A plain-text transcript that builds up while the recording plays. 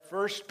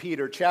First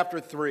Peter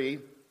chapter 3,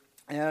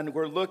 and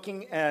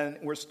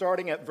we're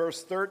starting at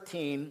verse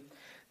 13.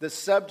 The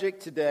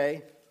subject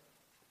today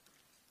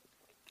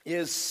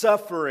is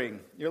suffering.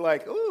 You're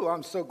like, ooh,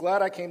 I'm so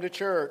glad I came to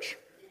church.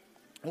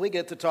 We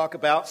get to talk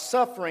about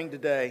suffering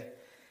today.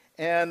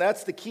 And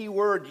that's the key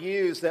word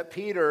used that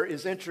Peter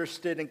is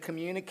interested in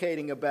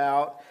communicating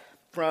about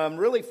from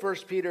really 1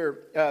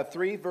 Peter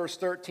 3, verse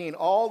 13,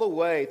 all the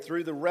way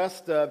through the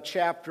rest of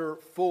chapter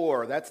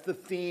 4. That's the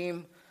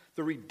theme.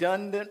 The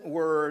redundant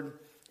word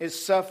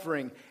is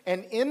suffering.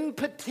 And in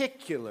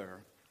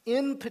particular,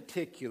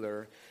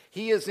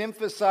 he is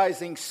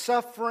emphasizing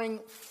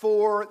suffering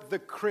for the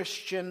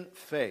Christian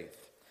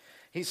faith.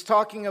 He's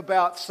talking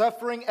about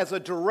suffering as a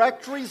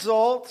direct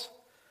result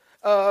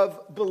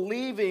of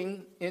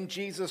believing in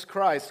Jesus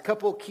Christ. A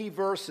couple of key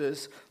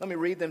verses. Let me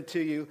read them to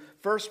you.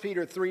 1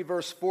 Peter 3,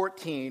 verse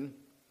 14,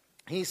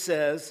 he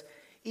says,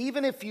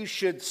 "Even if you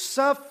should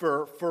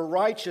suffer for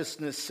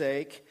righteousness'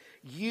 sake,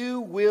 you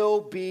will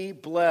be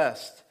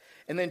blessed."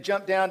 And then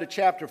jump down to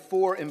chapter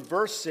 4 and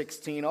verse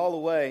 16 all the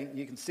way.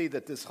 You can see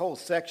that this whole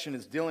section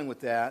is dealing with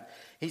that.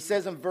 He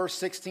says in verse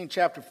 16,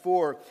 chapter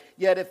 4,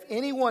 "Yet if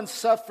anyone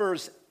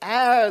suffers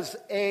as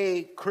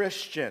a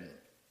Christian,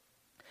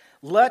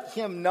 let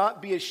him not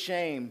be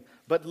ashamed,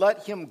 but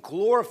let him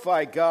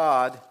glorify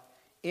God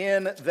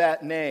in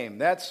that name."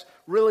 That's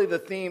really the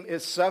theme,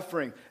 is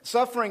suffering.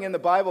 Suffering in the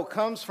Bible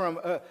comes from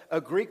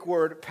a Greek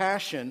word,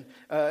 passion,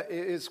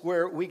 is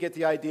where we get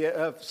the idea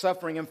of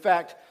suffering. In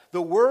fact,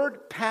 the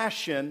word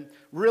passion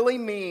really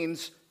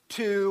means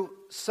to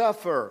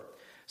suffer.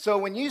 So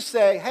when you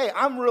say, hey,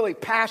 I'm really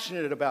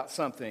passionate about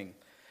something,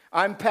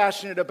 I'm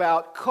passionate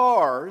about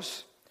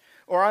cars,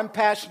 or I'm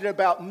passionate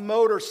about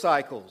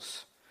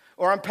motorcycles,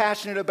 or I'm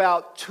passionate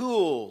about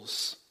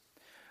tools,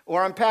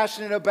 or I'm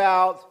passionate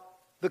about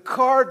the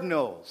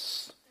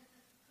Cardinals.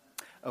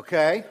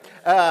 Okay?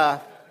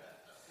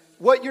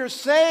 What you're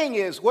saying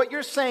is,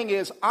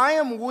 I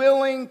am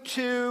willing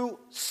to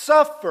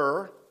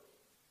suffer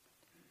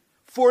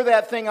for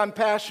that thing I'm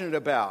passionate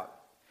about.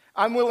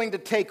 I'm willing to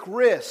take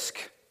risk.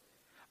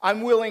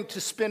 I'm willing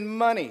to spend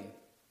money.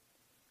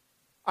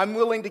 I'm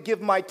willing to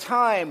give my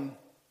time,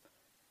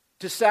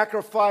 to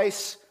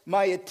sacrifice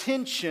my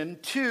attention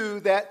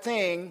to that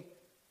thing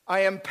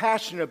I am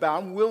passionate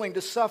about. I'm willing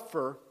to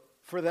suffer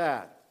for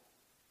that.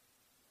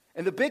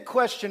 And the big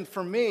question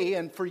for me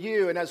and for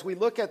you, and as we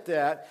look at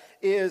that,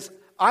 is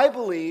I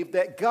believe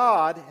that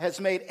God has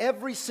made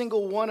every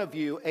single one of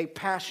you a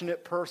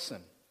passionate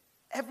person.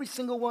 Every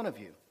single one of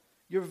you.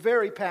 You're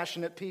very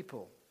passionate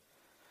people.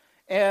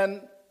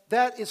 And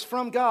that is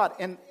from God.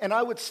 And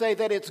I would say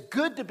that it's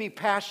good to be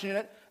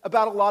passionate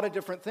about a lot of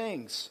different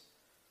things.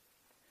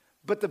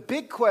 But the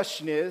big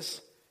question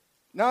is,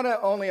 not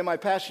only am I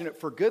passionate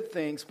for good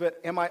things, but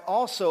am I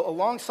also,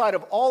 alongside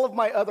of all of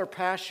my other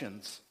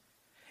passions,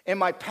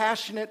 am I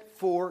passionate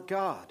for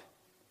God?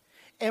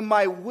 Am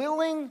I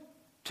willing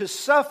to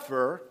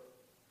suffer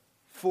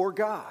for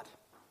God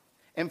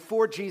and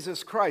for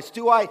Jesus Christ?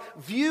 Do I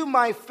view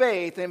my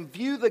faith and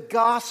view the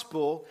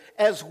gospel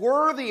as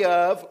worthy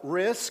of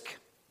risk,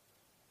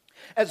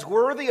 as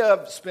worthy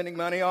of spending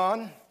money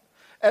on,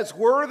 as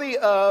worthy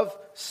of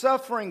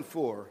suffering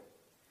for?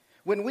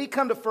 When we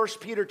come to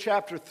 1 Peter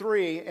chapter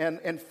 3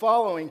 and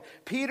following,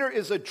 Peter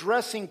is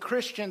addressing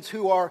Christians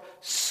who are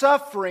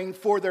suffering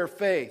for their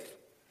faith.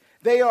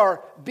 They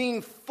are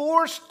being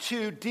forced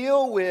to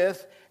deal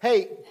with,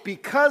 hey,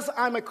 because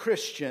I'm a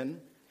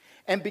Christian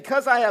and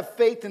because I have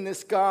faith in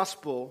this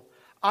gospel,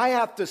 I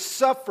have to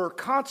suffer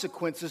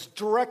consequences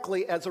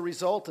directly as a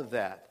result of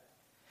that.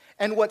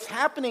 And what's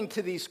happening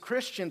to these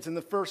Christians in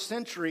the first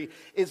century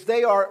is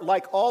they are,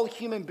 like all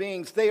human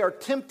beings, they are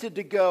tempted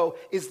to go,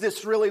 is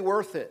this really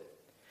worth it?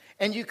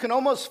 And you can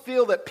almost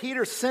feel that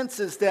Peter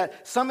senses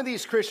that some of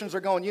these Christians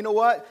are going, you know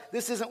what?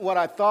 This isn't what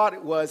I thought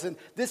it was, and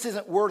this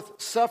isn't worth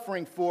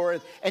suffering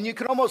for. And you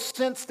can almost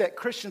sense that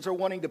Christians are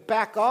wanting to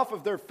back off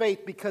of their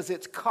faith because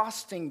it's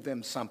costing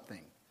them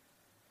something.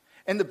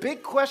 And the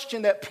big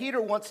question that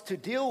Peter wants to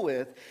deal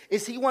with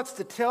is he wants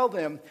to tell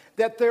them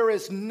that there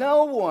is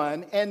no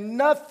one and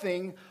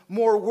nothing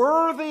more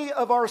worthy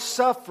of our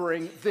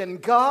suffering than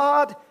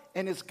God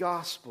and His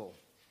gospel.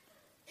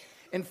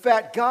 In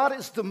fact, God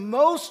is the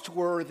most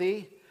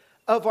worthy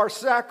of our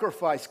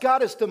sacrifice.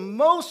 God is the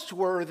most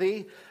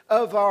worthy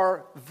of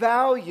our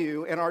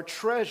value and our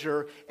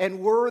treasure,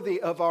 and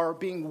worthy of our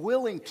being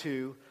willing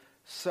to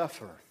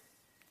suffer,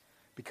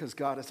 because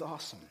God is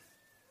awesome.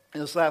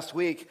 And this last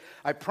week,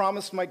 I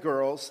promised my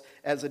girls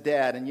as a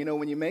dad, and you know,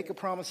 when you make a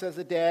promise as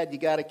a dad, you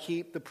got to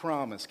keep the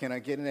promise. Can I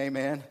get an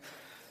amen?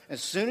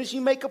 As soon as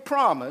you make a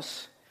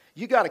promise,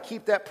 you got to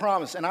keep that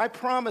promise. And I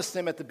promised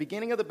them at the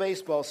beginning of the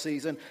baseball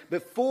season,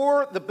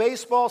 before the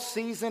baseball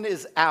season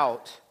is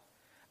out,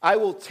 I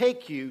will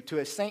take you to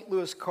a St.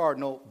 Louis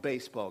Cardinal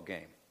baseball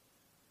game.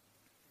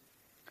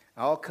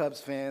 All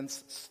Cubs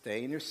fans,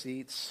 stay in your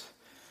seats.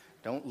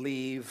 Don't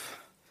leave.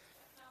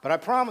 But I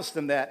promised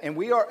them that. And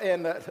we are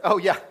in, oh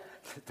yeah,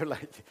 they're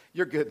like,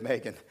 you're good,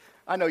 Megan.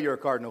 I know you're a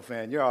Cardinal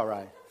fan. You're all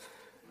right.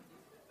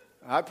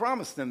 I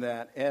promised them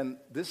that. And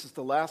this is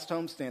the last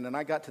homestand, and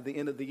I got to the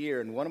end of the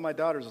year, and one of my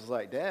daughters was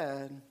like,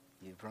 Dad,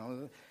 you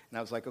promised? And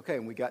I was like, okay,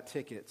 and we got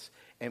tickets.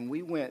 And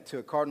we went to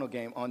a Cardinal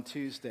game on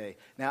Tuesday.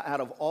 Now, out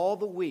of all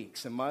the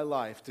weeks in my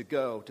life to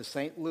go to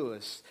St.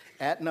 Louis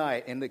at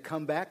night and to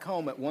come back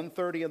home at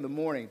 1:30 in the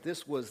morning,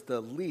 this was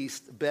the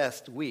least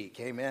best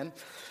week, amen?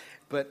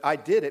 But I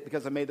did it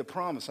because I made the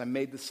promise. I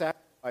made the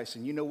sacrifice.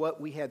 And you know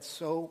what? We had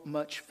so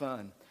much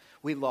fun.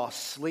 We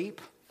lost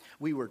sleep.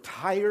 We were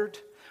tired.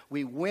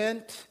 We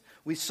went.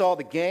 We saw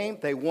the game.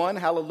 They won,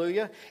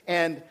 hallelujah.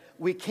 And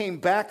we came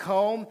back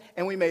home,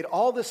 and we made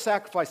all this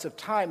sacrifice of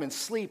time and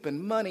sleep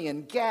and money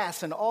and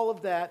gas and all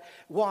of that.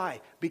 Why?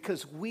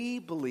 Because we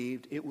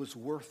believed it was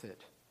worth it.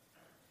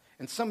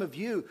 And some of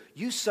you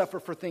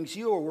suffer for things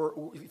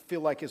you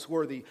feel like is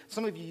worthy.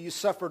 Some of you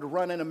suffer to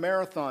run in a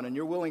marathon, and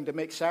you're willing to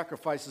make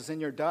sacrifices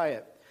in your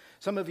diet.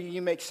 Some of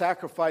you make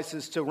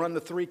sacrifices to run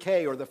the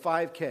 3K or the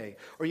 5K.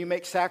 Or you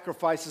make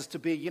sacrifices to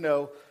be,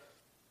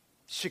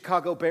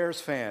 Chicago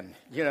Bears fan,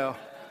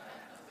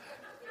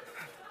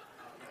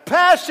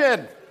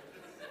 Passion.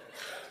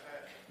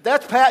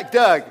 That's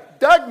Doug.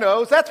 Doug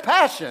knows that's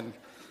passion.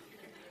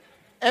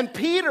 And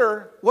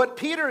what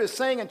Peter is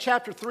saying in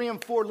chapter 3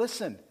 and 4,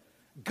 listen,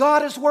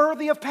 God is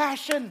worthy of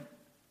passion.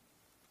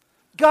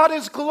 God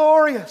is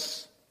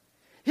glorious.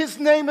 His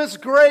name is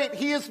great.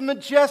 He is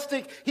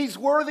majestic. He's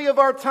worthy of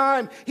our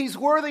time. He's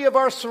worthy of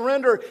our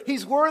surrender.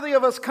 He's worthy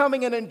of us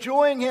coming and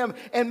enjoying Him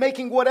and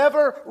making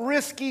whatever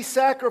risky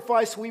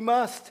sacrifice we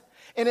must.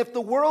 And if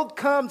the world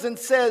comes and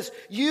says,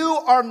 you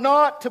are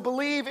not to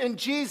believe in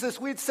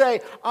Jesus, we'd say,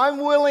 I'm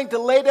willing to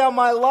lay down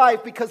my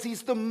life because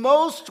He's the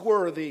most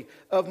worthy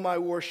of my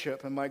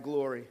worship and my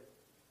glory.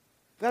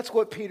 That's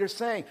what Peter's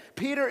saying.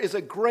 Peter is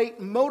a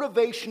great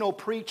motivational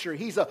preacher.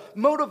 He's a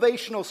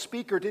motivational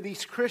speaker to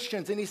these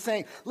Christians. And he's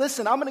saying,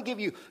 listen, I'm going to give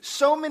you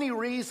so many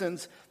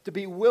reasons to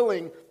be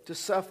willing to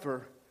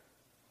suffer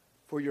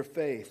for your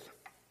faith.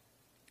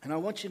 And I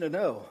want you to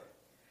know,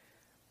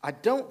 I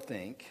don't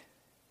think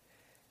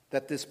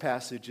that this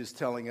passage is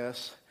telling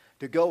us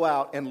to go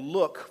out and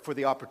look for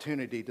the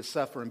opportunity to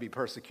suffer and be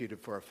persecuted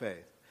for our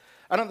faith.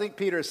 I don't think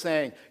Peter is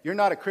saying, you're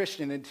not a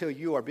Christian until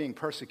you are being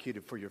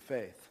persecuted for your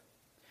faith.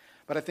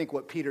 But I think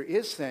what Peter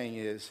is saying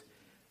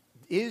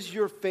is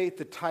your faith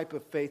the type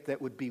of faith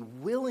that would be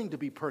willing to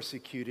be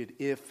persecuted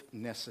if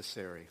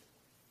necessary?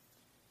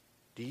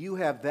 Do you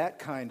have that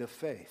kind of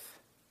faith?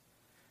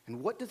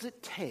 And what does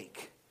it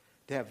take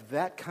to have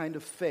that kind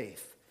of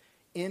faith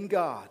in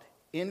God,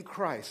 in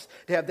Christ,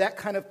 to have that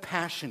kind of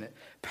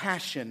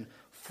passion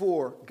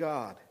for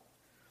God?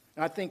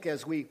 And I think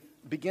as we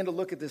begin to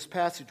look at this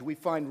passage, we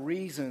find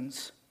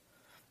reasons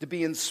to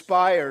be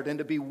inspired and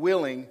to be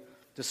willing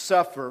to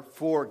suffer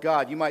for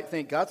God. You might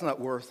think God's not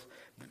worth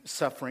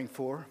suffering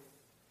for.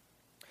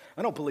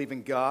 I don't believe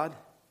in God.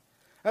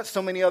 That's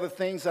so many other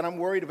things that I'm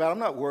worried about. I'm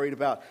not worried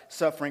about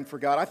suffering for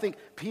God. I think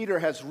Peter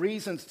has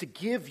reasons to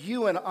give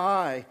you and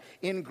I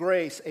in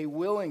grace a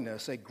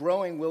willingness, a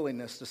growing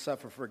willingness to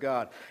suffer for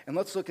God. And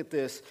let's look at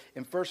this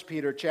in 1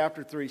 Peter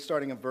chapter 3,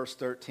 starting in verse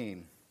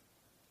 13.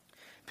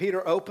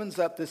 Peter opens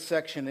up this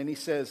section and he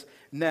says,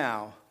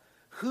 now,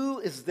 who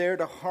is there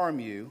to harm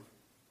you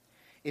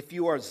if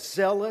you are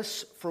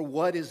zealous for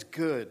what is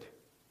good?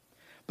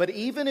 But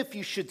even if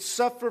you should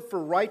suffer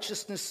for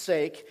righteousness'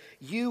 sake,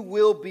 you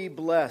will be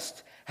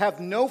blessed. Have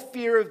no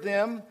fear of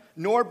them,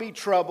 nor be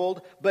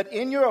troubled, but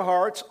in your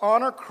hearts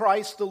honor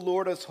Christ the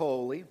Lord as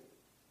holy,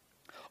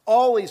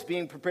 always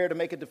being prepared to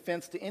make a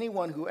defense to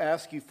anyone who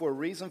asks you for a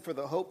reason for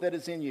the hope that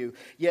is in you,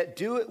 yet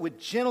do it with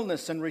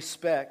gentleness and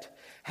respect,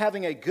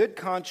 having a good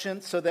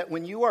conscience, so that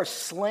when you are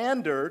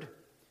slandered,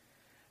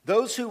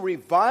 those who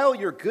revile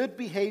your good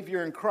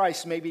behavior in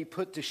Christ may be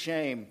put to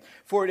shame.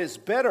 For it is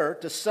better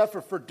to suffer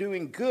for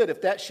doing good,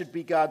 if that should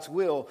be God's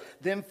will,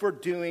 than for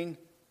doing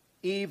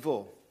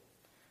evil.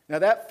 Now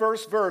that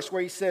first verse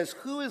where he says,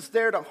 who is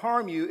there to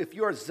harm you if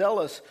you are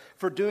zealous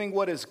for doing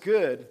what is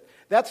good?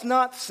 That's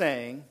not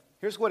saying,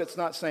 here's what it's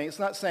not saying. It's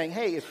not saying,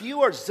 hey, if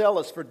you are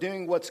zealous for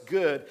doing what's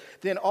good,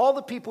 then all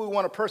the people who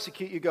want to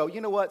persecute you go,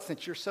 you know what,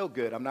 since you're so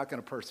good, I'm not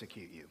going to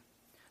persecute you.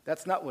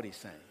 That's not what he's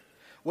saying.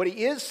 What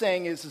he is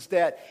saying is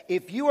that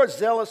if you are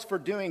zealous for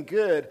doing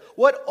good,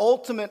 what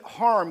ultimate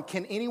harm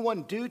can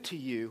anyone do to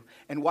you?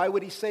 And why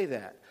would he say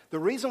that? The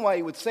reason why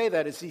he would say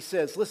that is he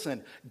says,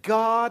 listen,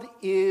 God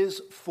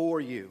is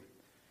for you.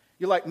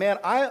 You're like, man,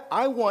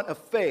 I want a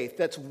faith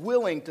that's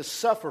willing to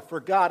suffer for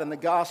God and the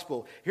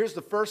gospel. Here's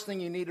the first thing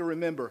you need to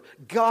remember.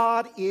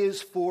 God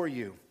is for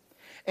you.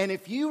 And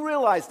if you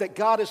realize that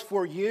God is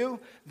for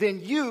you,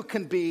 then you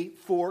can be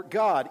for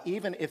God,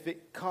 even if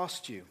it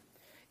costs you.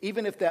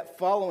 Even if that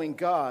following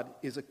God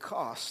is a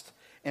cost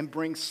and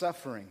brings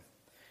suffering.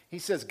 He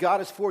says,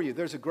 God is for you.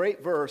 There's a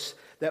great verse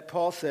that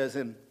Paul says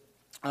in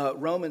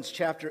Romans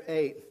chapter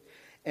 8.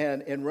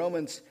 And in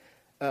Romans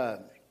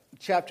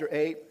chapter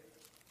 8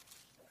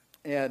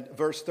 and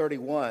verse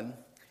 31,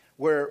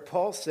 where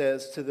Paul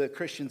says to the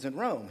Christians in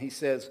Rome, he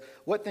says,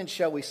 what then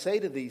shall we say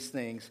to these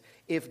things?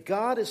 If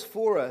God is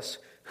for us,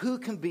 who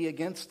can be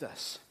against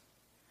us?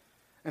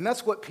 And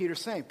that's what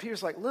Peter's saying.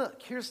 Peter's like,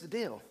 look, here's the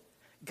deal.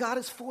 God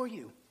is for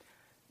you.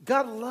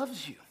 God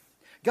loves you.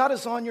 God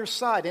is on your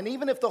side. And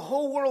even if the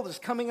whole world is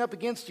coming up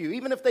against you,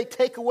 even if they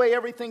take away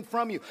everything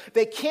from you,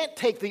 they can't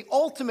take the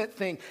ultimate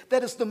thing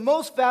that is the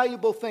most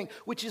valuable thing,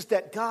 which is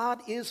that God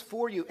is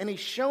for you. And he's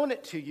shown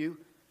it to you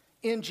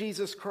in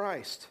Jesus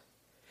Christ.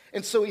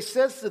 And so he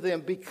says to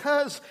them,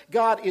 because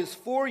God is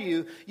for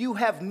you, you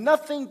have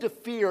nothing to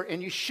fear,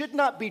 and you should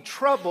not be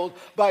troubled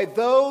by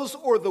those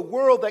or the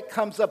world that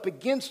comes up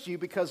against you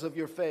because of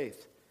your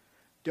faith.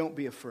 Don't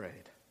be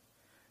afraid.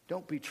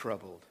 Don't be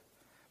troubled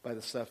by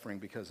the suffering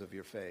because of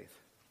your faith.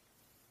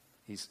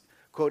 He's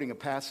quoting a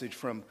passage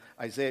from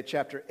Isaiah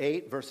chapter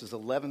 8, verses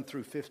 11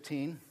 through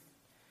 15.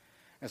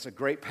 It's a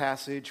great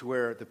passage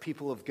where the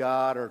people of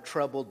God are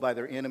troubled by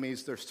their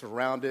enemies. They're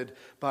surrounded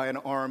by an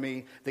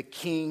army. The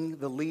king,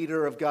 the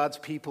leader of God's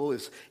people,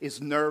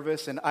 is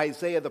nervous. And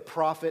Isaiah the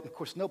prophet, of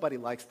course, nobody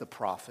likes the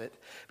prophet,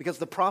 because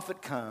the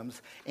prophet comes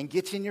and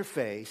gets in your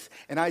face,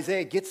 and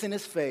Isaiah gets in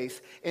his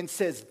face and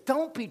says,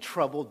 don't be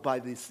troubled by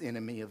this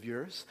enemy of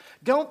yours.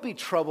 Don't be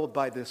troubled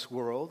by this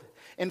world.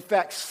 In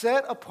fact,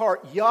 set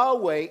apart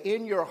Yahweh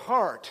in your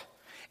heart,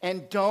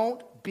 and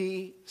don't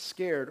be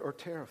scared or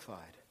terrified.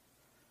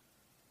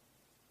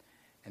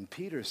 And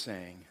Peter's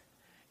saying,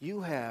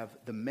 you have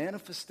the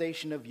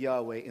manifestation of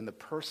Yahweh in the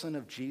person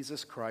of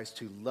Jesus Christ,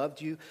 who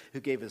loved you, who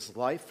gave his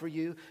life for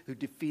you, who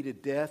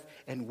defeated death.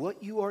 And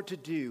what you are to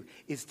do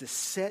is to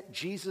set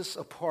Jesus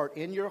apart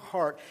in your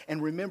heart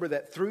and remember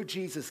that through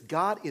Jesus,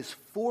 God is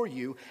for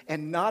you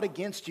and not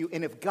against you.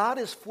 And if God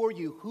is for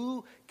you,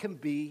 who can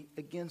be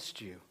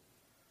against you?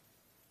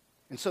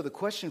 And so the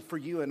question for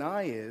you and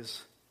I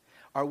is,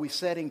 are we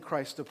setting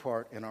Christ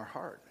apart in our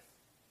heart?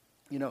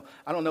 You know,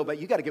 I don't know, but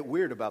you got to get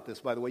weird about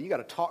this, by the way. You got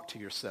to talk to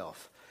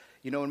yourself.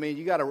 You know what I mean?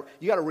 You got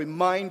to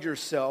remind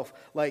yourself,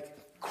 like,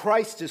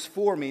 Christ is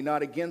for me,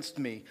 not against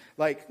me.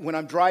 Like when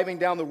I'm driving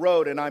down the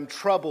road and I'm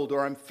troubled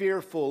or I'm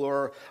fearful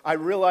or I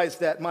realize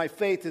that my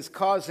faith is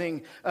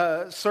causing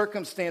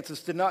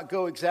circumstances to not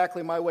go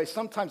exactly my way.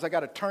 Sometimes I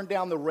got to turn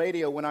down the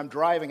radio when I'm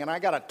driving and I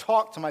got to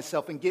talk to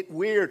myself and get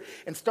weird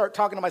and start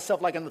talking to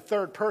myself like in the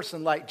third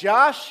person, like,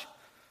 Josh,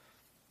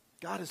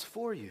 God is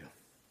for you.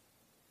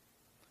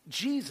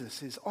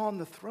 Jesus is on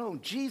the throne.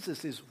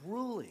 Jesus is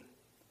ruling.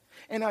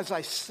 And as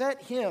I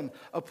set him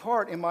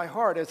apart in my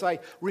heart, as I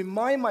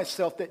remind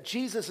myself that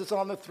Jesus is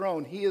on the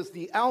throne, he is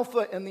the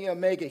Alpha and the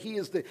Omega. He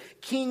is the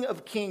King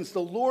of Kings,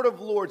 the Lord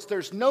of Lords.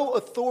 There's no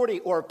authority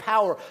or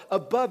power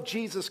above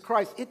Jesus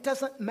Christ. It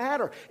doesn't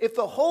matter. If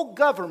the whole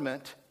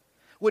government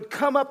would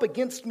come up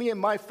against me in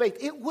my faith,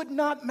 it would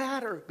not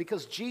matter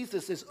because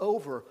Jesus is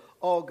over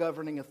all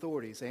governing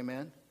authorities.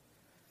 Amen?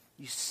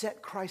 You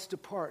set Christ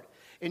apart.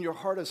 And your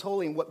heart is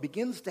holy. And what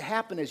begins to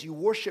happen as you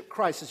worship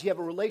Christ, as you have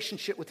a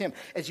relationship with him,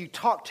 as you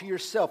talk to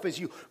yourself, as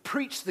you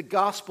preach the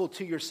gospel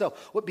to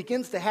yourself, what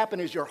begins to happen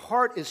is your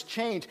heart is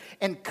changed.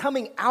 And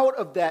coming out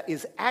of that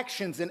is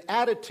actions and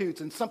attitudes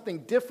and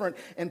something different.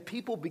 And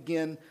people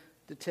begin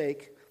to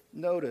take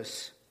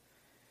notice.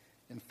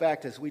 In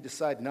fact, as we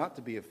decide not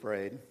to be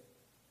afraid,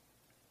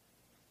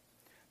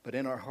 but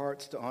in our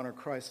hearts to honor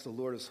Christ, the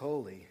Lord is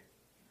holy,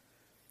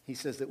 he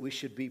says that we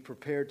should be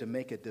prepared to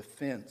make a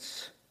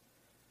defense.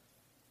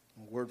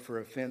 The word for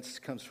offense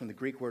comes from the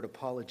Greek word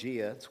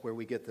apologia. It's where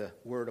we get the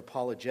word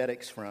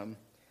apologetics from.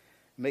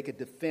 Make a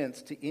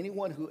defense to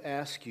anyone who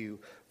asks you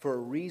for a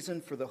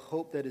reason for the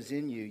hope that is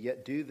in you,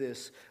 yet do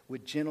this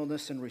with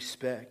gentleness and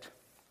respect.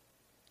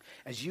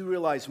 As you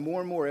realize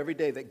more and more every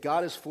day that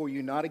God is for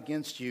you, not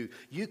against you,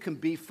 you can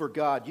be for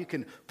God. You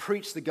can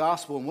preach the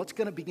gospel. And what's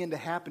going to begin to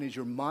happen is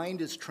your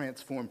mind is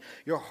transformed.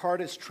 Your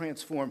heart is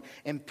transformed.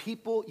 And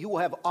you will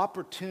have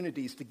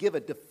opportunities to give a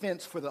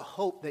defense for the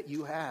hope that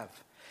you have.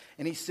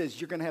 And he says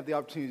you're going to have the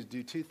opportunity to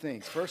do two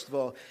things. First of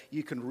all,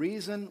 you can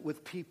reason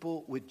with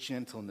people with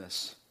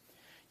gentleness.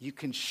 You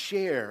can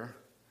share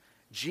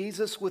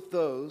Jesus with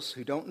those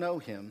who don't know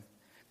him,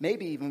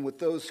 maybe even with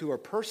those who are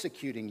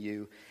persecuting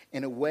you,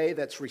 in a way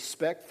that's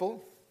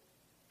respectful,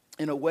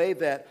 in a way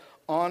that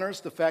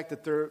honors the fact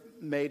that they're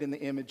made in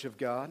the image of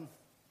God.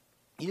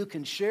 You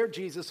can share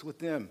Jesus with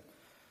them.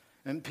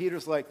 And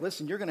Peter's like,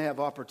 listen, you're going to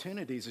have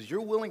opportunities. As you're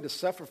willing to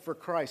suffer for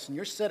Christ and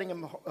you're setting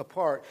him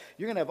apart,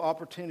 you're going to have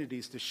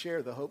opportunities to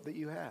share the hope that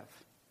you have.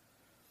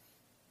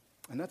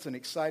 And that's an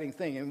exciting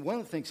thing. And one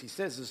of the things he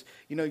says is,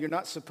 you're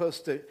not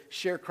supposed to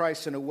share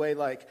Christ in a way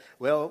like,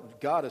 well,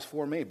 God is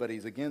for me, but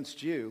he's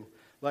against you.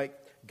 Like,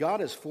 God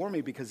is for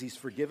me because he's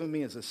forgiven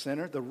me as a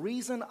sinner. The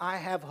reason I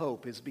have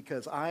hope is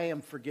because I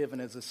am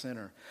forgiven as a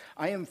sinner.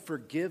 I am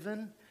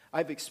forgiven.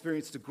 I've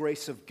experienced the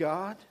grace of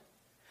God.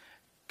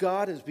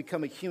 God has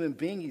become a human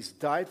being. He's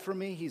died for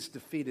me. He's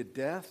defeated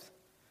death.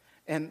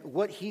 And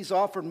what he's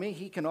offered me,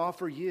 he can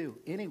offer you,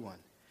 anyone.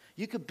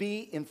 You could be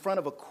in front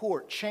of a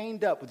court,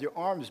 chained up with your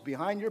arms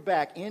behind your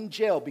back, in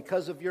jail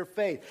because of your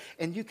faith.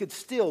 And you could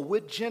still,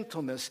 with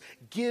gentleness,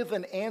 give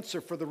an answer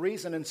for the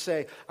reason and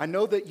say, I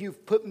know that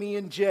you've put me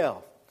in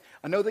jail.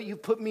 I know that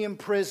you've put me in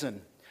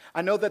prison.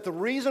 I know that the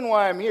reason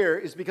why I'm here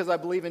is because I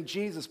believe in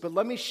Jesus, but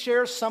let me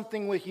share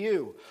something with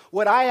you.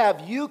 What I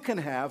have, you can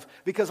have,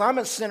 because I'm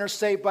a sinner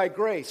saved by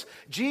grace.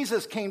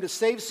 Jesus came to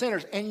save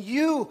sinners, and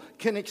you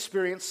can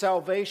experience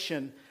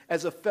salvation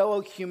as a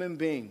fellow human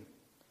being.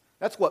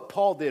 That's what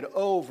Paul did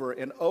over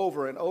and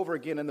over and over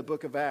again in the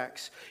book of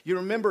Acts. You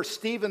remember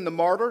Stephen the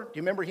martyr? Do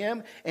you remember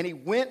him? And he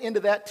went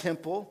into that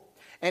temple,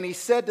 and he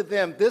said to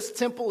them, this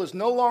temple is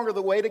no longer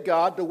the way to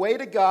God. The way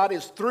to God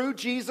is through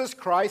Jesus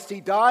Christ. He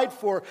died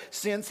for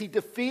sins. He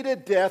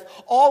defeated death.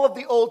 All of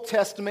the Old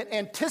Testament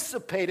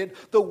anticipated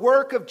the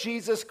work of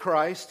Jesus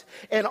Christ.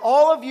 And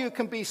all of you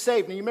can be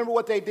saved. And you remember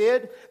what they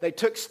did? They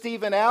took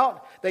Stephen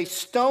out. They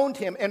stoned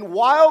him. And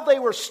while they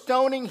were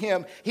stoning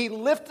him, he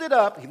lifted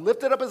up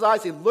his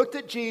eyes. He looked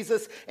at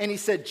Jesus and he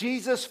said,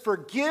 Jesus,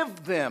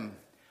 forgive them,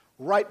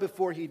 right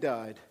before he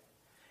died.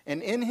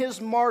 And in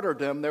his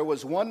martyrdom, there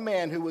was one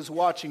man who was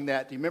watching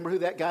that. Do you remember who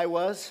that guy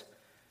was?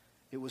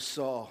 It was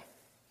Saul.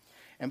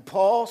 And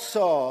Paul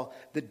saw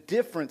the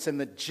difference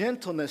and the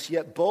gentleness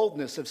yet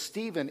boldness of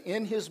Stephen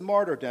in his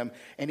martyrdom,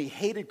 and he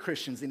hated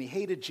Christians and he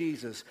hated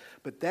Jesus.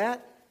 But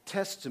that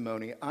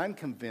testimony, I'm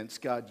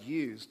convinced, God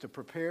used to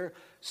prepare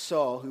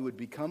Saul, who would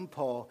become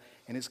Paul,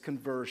 in his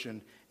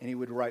conversion, and he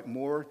would write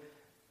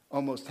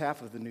almost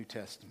half of the New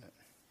Testament,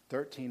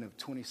 13 of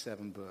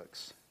 27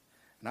 books.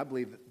 And I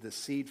believe that the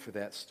seed for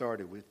that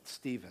started with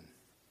Stephen.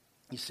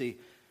 You see,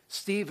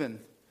 Stephen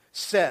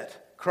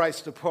set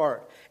Christ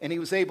apart, and he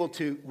was able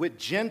to, with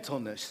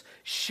gentleness,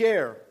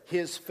 share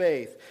his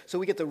faith. So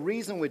we get the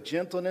reason with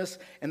gentleness,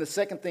 and the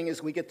second thing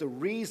is we get the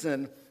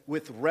reason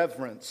with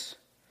reverence.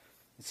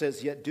 It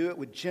says, yet do it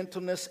with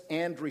gentleness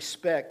and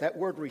respect. That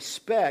word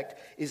respect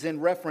is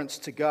in reference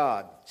to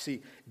God.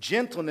 See,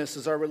 gentleness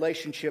is our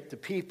relationship to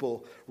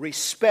people.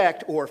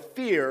 Respect or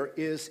fear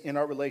is in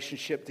our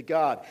relationship to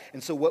God.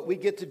 And so what we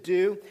get to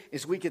do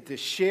is we get to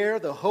share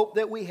the hope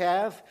that we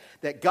have,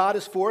 that God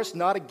is for us,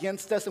 not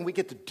against us, and we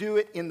get to do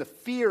it in the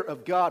fear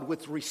of God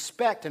with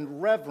respect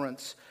and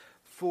reverence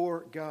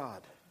for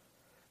God.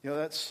 You know,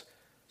 that's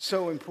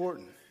so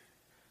important.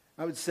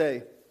 I would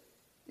say,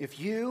 if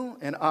you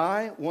and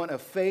I want a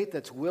faith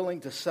that's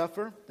willing to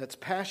suffer, that's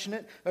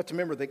passionate, we have to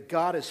remember that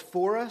God is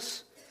for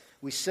us.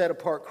 We set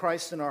apart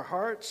Christ in our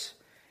hearts,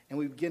 and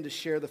we begin to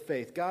share the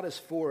faith. God is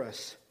for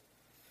us.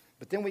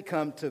 But then we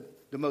come to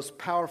the most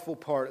powerful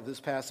part of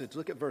this passage.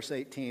 Look at verse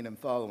 18 and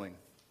following.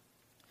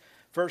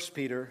 1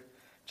 Peter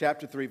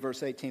chapter 3,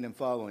 verse 18 and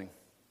following.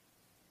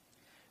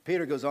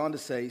 Peter goes on to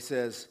say, he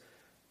says,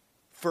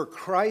 for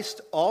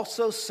Christ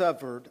also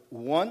suffered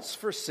once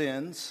for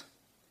sins,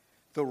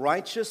 the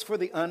righteous for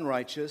the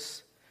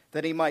unrighteous,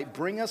 that he might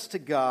bring us to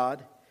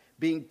God,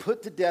 being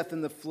put to death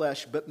in the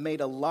flesh, but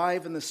made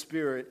alive in the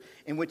Spirit,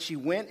 in which he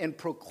went and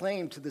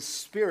proclaimed to the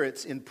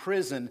spirits in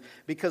prison,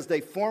 because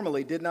they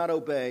formerly did not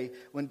obey,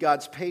 when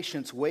God's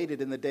patience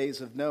waited in the days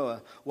of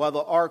Noah, while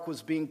the ark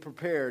was being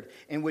prepared,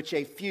 in which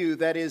a few,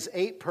 that is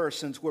 8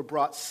 persons, were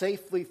brought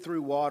safely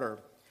through water.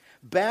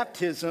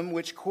 Baptism,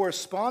 which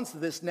corresponds to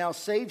this, now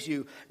saves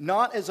you,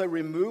 not as a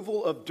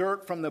removal of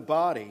dirt from the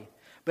body,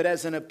 but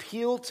as an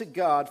appeal to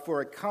God for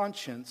a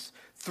conscience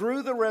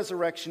through the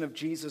resurrection of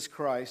Jesus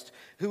Christ,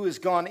 who has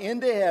gone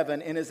into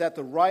heaven and is at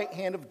the right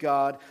hand of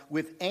God,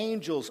 with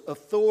angels,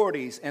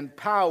 authorities, and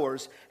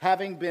powers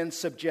having been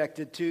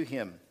subjected to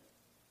him.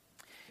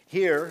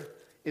 Here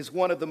is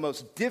one of the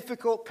most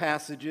difficult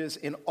passages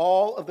in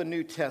all of the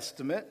New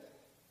Testament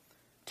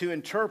to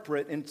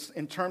interpret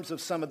in terms of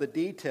some of the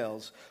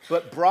details.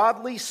 But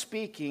broadly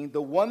speaking,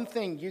 the one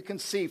thing you can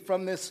see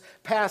from this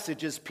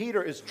passage is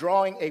Peter is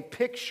drawing a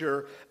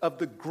picture of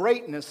the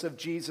greatness of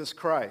Jesus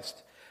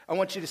Christ. I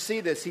want you to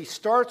see this. He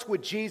starts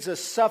with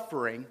Jesus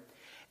suffering,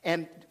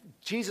 and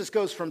Jesus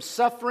goes from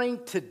suffering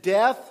to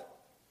death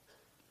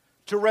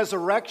to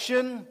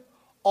resurrection,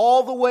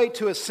 all the way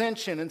to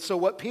ascension. And so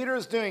what Peter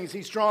is doing is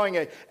he's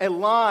drawing a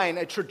line,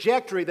 a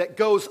trajectory that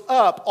goes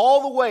up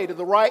all the way to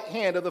the right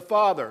hand of the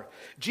Father.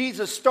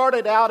 Jesus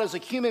started out as a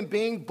human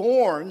being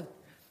born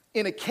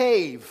in a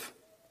cave.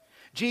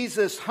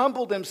 Jesus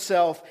humbled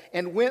himself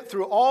and went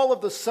through all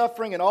of the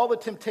suffering and all the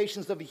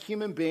temptations of a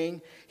human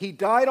being. He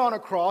died on a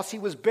cross. He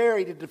was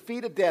buried. He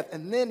defeated death.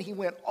 And then he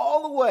went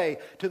all the way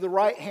to the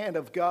right hand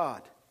of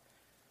God.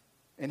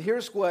 And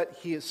here's what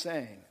he is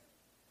saying.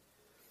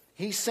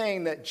 He's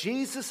saying that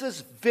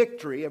Jesus'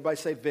 victory, everybody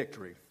say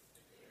victory,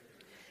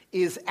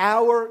 is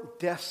our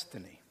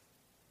destiny.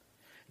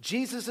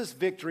 Jesus'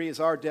 victory is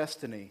our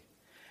destiny.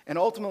 And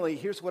ultimately,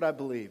 here's what I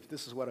believe.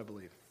 This is what I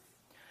believe.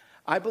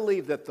 I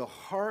believe that the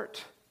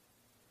heart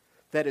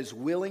that is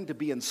willing to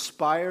be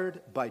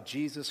inspired by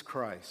Jesus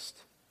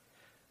Christ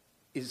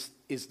is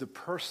the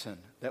person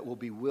that will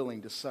be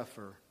willing to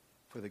suffer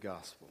for the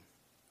gospel.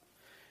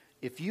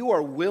 If you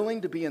are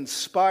willing to be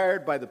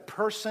inspired by the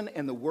person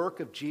and the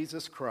work of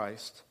Jesus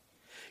Christ,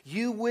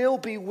 you will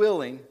be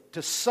willing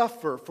to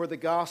suffer for the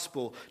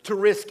gospel, to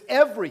risk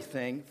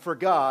everything for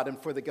God and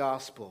for the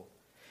gospel.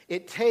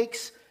 It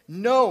takes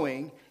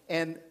knowing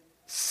and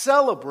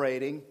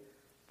celebrating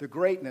the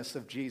greatness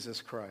of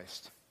Jesus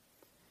Christ.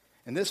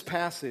 In this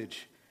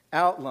passage,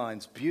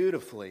 outlines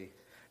beautifully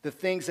the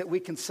things that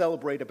we can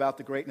celebrate about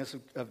the greatness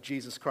of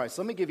Jesus Christ.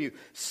 Let me give you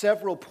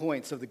several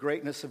points of the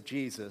greatness of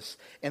Jesus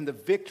and the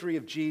victory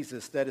of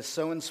Jesus that is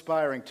so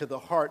inspiring to the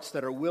hearts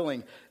that are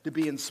willing to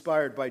be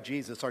inspired by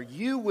Jesus. Are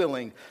you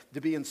willing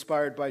to be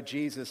inspired by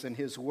Jesus and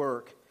his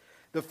work?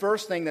 The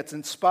first thing that's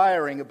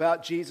inspiring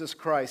about Jesus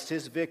Christ,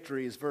 his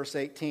victory, is verse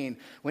 18,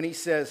 when he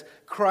says,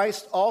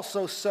 Christ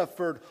also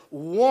suffered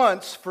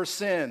once for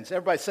sins.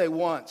 Everybody say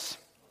once.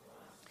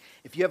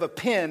 If you have a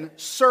pen,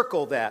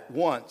 circle that,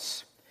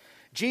 once.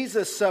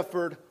 Jesus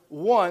suffered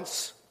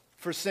once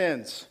for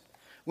sins.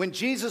 When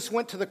Jesus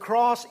went to the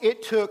cross,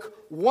 it took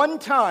one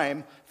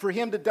time for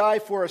him to die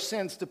for our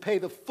sins, to pay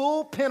the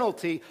full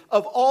penalty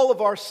of all of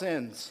our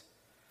sins.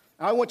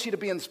 I want you to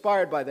be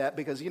inspired by that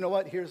because you know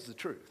what? Here's the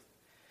truth.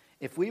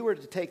 If we were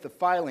to take the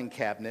filing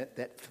cabinet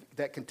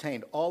that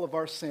contained all of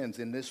our sins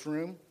in this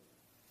room,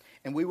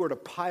 and we were to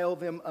pile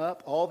them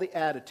up, all the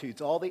attitudes,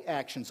 all the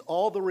actions,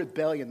 all the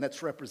rebellion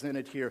that's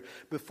represented here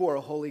before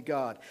a holy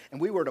God, and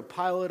we were to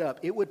pile it up,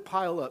 it would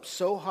pile up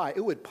so high,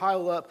 it would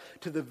pile up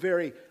to the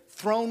very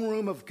throne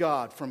room of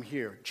God from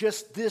here,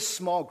 just this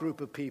small group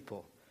of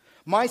people.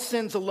 My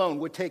sins alone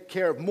would take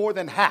care of more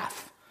than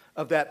half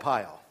of that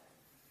pile.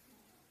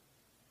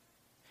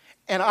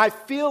 And I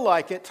feel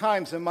like at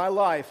times in my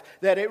life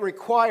that it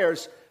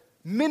requires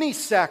many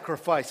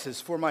sacrifices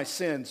for my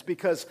sins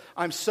because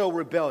I'm so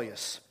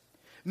rebellious.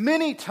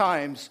 Many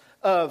times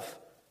of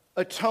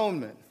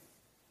atonement.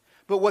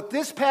 But what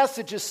this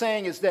passage is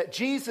saying is that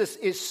Jesus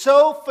is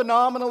so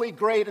phenomenally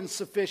great and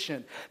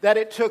sufficient that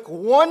it took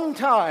one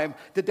time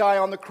to die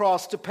on the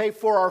cross to pay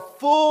for our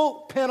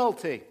full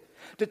penalty,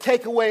 to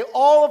take away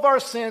all of our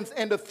sins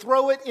and to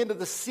throw it into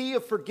the sea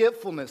of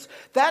forgetfulness.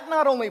 That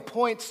not only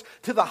points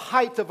to the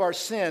height of our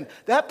sin,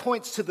 that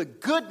points to the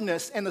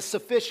goodness and the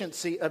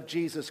sufficiency of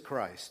Jesus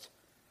Christ.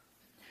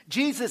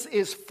 Jesus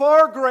is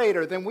far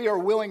greater than we are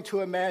willing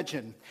to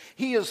imagine.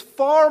 He is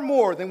far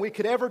more than we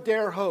could ever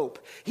dare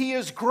hope. He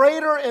is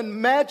greater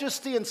in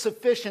majesty and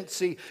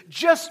sufficiency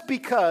just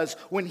because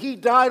when he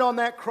died on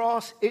that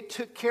cross, it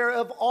took care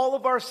of all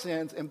of our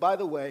sins. And by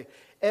the way,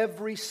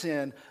 every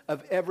sin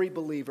of every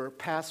believer,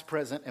 past,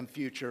 present, and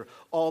future,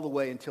 all the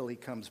way until he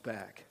comes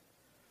back.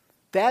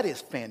 That is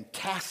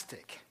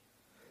fantastic.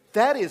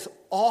 That is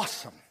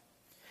awesome.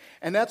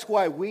 And that's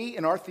why we,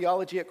 in our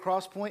theology at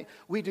Crosspoint,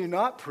 we do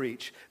not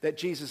preach that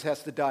Jesus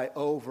has to die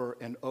over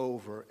and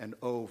over and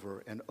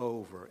over and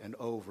over and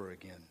over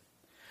again.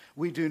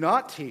 We do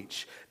not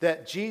teach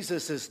that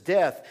Jesus'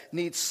 death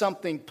needs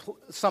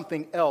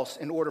something else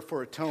in order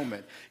for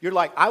atonement. You're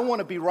like, I want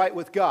to be right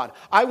with God.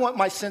 I want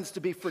my sins to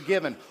be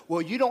forgiven.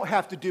 Well, you don't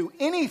have to do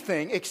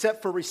anything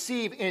except for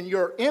receive in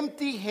your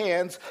empty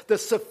hands the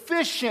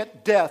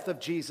sufficient death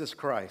of Jesus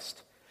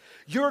Christ.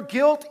 Your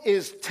guilt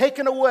is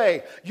taken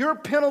away. Your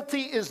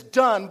penalty is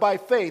done by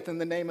faith in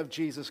the name of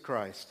Jesus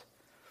Christ.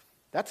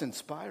 That's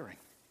inspiring.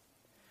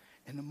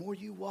 And the more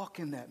you walk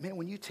in that, man,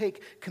 when you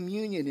take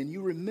communion and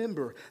you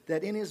remember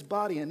that in his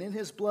body and in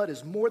his blood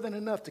is more than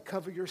enough to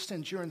cover your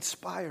sins, you're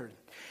inspired.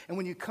 And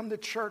when you come to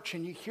church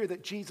and you hear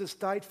that Jesus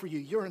died for you,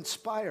 you're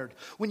inspired.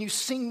 When you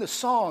sing the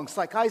songs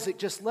like Isaac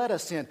just led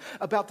us in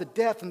about the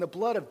death and the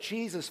blood of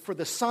Jesus for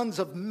the sons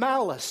of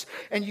malice,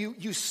 and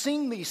you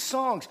sing these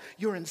songs,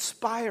 you're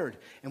inspired.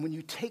 And when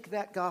you take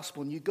that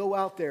gospel and you go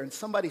out there and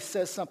somebody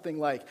says something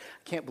like, I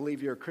can't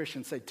believe you're a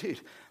Christian, say, dude,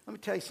 let me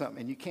tell you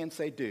something. And you can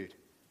say, dude.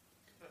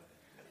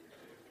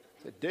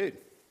 Say,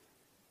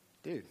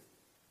 dude,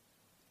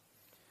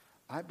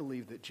 I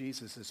believe that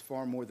Jesus is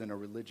far more than a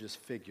religious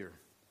figure,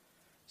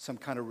 some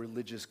kind of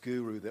religious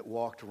guru that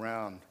walked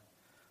around.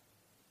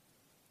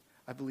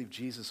 I believe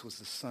Jesus was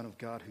the Son of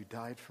God who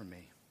died for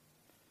me.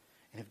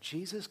 And if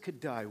Jesus could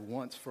die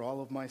once for all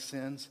of my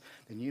sins,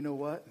 then you know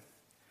what?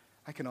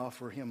 I can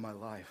offer him my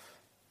life.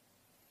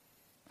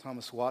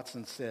 Thomas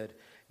Watson said,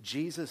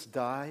 Jesus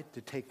died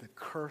to take the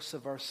curse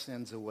of our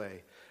sins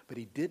away, but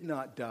he did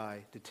not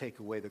die to take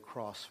away the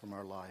cross from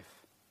our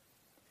life.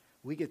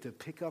 We get to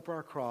pick up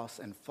our cross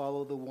and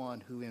follow the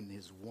one who in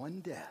his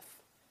one death,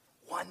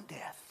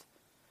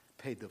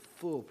 paid the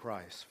full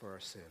price for our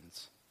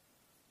sins.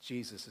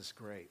 Jesus is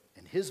great,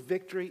 and his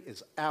victory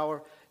is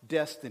our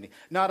destiny.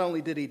 Not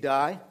only did he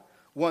die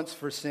once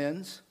for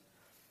sins,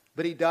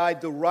 but he died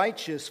the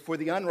righteous for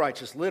the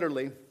unrighteous,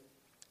 literally,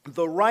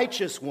 the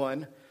righteous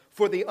one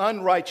for the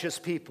unrighteous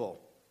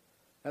people.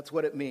 That's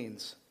what it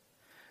means.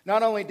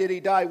 Not only did he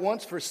die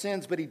once for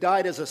sins, but he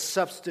died as a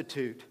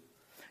substitute.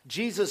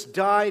 Jesus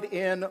died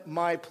in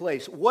my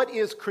place. What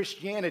is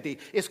Christianity?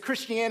 Is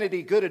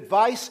Christianity good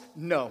advice?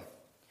 No.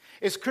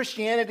 Is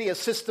Christianity a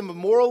system of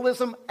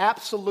moralism?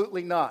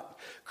 Absolutely not.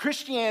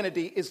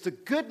 Christianity is the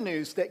good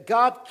news that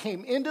God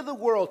came into the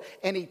world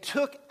and he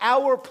took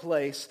our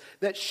place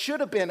that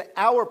should have been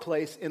our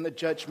place in the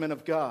judgment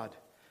of God.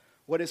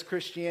 What is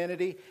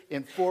Christianity?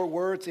 In 4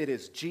 words, it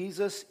is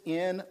Jesus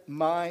in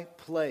my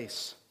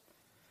place.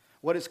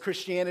 What is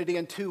Christianity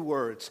in 2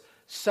 words?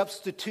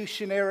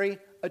 Substitutionary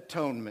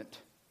atonement.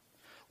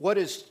 What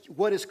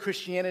is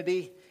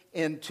Christianity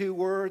in 2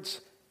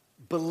 words?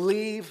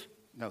 Believe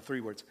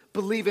Three words.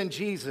 Believe in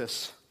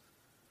Jesus.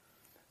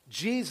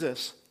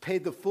 Jesus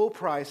paid the full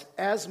price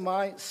as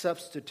my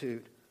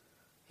substitute.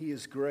 He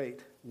is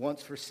great,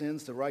 once for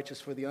sins, the righteous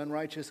for the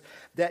unrighteous,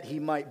 that he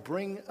might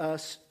bring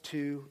us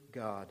to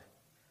God.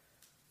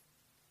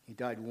 He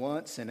died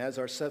once and as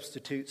our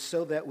substitute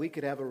so that we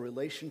could have a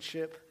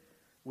relationship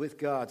with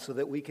God, so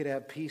that we could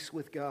have peace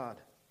with God.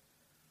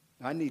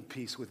 I need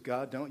peace with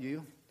God, don't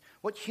you?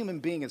 What human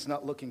being is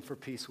not looking for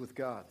peace with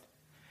God?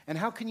 And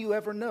how can you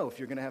ever know if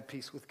you're going to have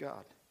peace with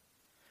God?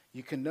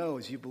 You can know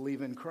as you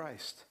believe in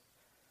Christ.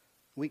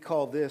 We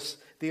call this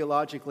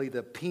theologically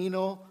the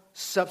penal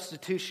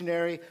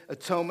substitutionary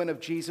atonement of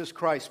Jesus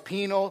Christ.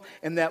 Penal,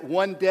 in that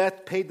one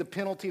death paid the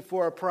penalty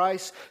for our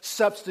price.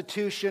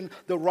 Substitution,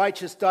 the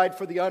righteous died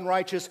for the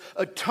unrighteous.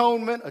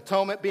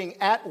 Atonement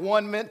being at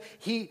one-ment.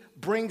 He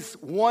brings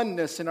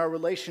oneness in our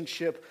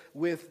relationship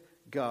with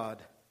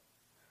God.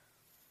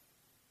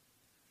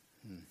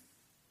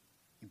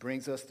 He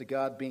brings us to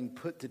God being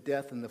put to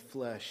death in the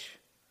flesh.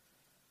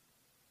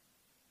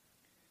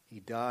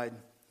 He died.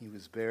 He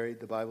was buried,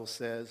 the Bible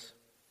says.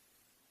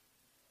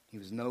 He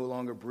was no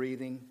longer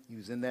breathing. He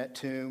was in that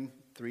tomb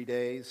 3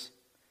 days.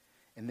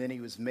 And then he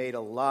was made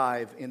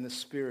alive in the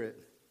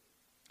Spirit.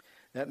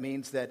 That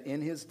means that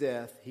in his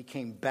death, he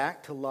came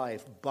back to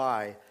life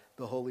by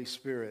the Holy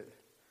Spirit.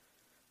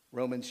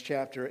 Romans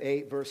chapter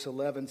 8, verse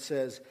 11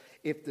 says,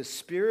 if the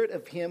Spirit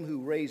of him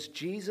who raised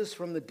Jesus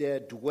from the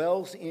dead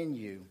dwells in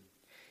you,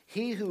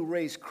 he who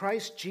raised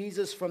Christ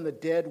Jesus from the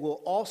dead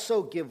will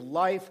also give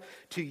life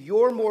to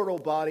your mortal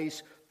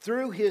bodies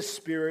through his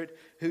Spirit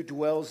who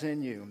dwells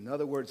in you. In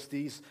other words,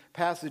 these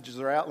passages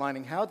are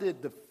outlining how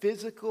did the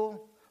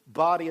physical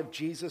body of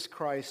Jesus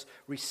Christ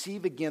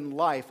receive again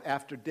life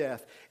after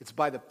death? It's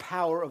by the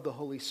power of the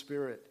Holy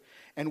Spirit.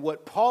 And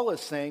what Paul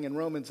is saying in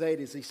Romans 8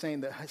 is he's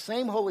saying the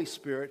same Holy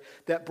Spirit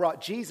that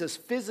brought Jesus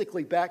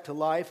physically back to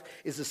life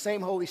is the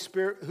same Holy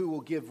Spirit who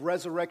will give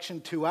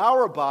resurrection to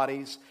our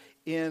bodies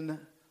in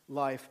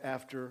life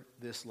after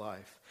this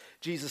life.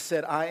 Jesus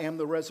said, I am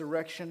the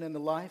resurrection and the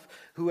life.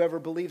 Whoever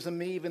believes in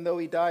me, even though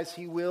he dies,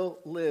 he will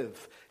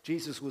live.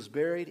 Jesus was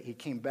buried. He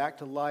came back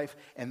to life.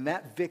 And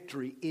that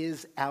victory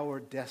is our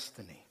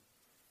destiny.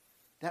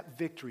 That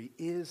victory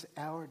is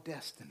our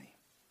destiny.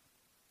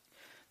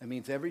 That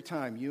means every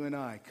time you and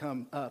I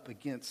come up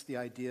against the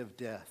idea of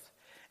death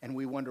and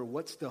we wonder,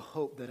 what's the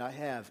hope that I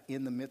have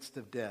in the midst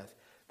of death?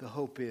 The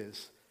hope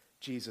is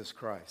Jesus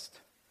Christ.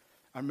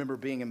 I remember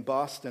being in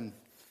Boston.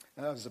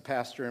 I was a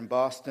pastor in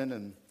Boston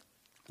and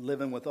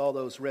living with all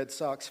those Red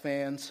Sox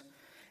fans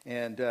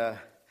and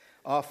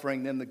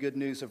offering them the good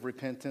news of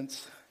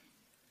repentance.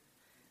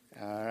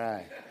 All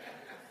right.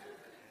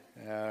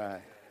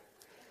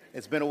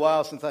 It's been a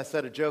while since I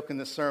said a joke in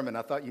this sermon.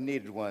 I thought you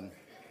needed one.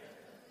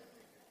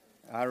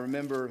 I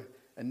remember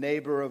a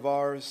neighbor of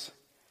ours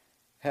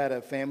had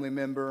a family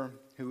member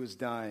who was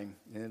dying.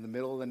 And in the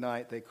middle of the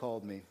night, they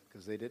called me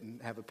because they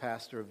didn't have a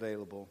pastor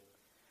available.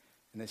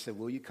 And they said,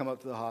 will you come up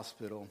to the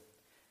hospital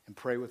and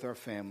pray with our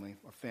family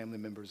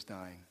member's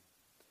dying.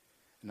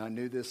 And I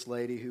knew this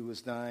lady who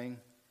was dying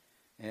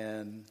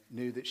and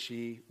knew that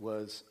she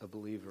was a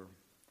believer.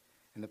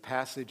 And the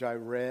passage I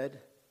read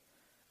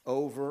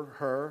over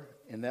her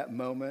in that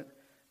moment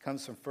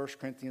comes from 1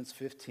 Corinthians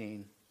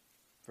 15,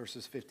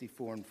 verses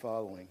 54 and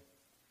following,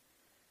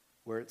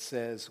 where it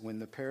says, when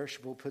the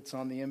perishable puts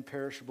on the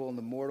imperishable and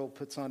the mortal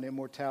puts on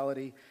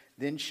immortality,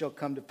 then shall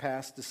come to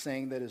pass the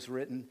saying that is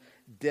written,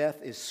 death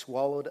is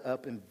swallowed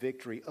up in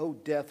victory. O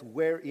death,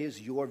 where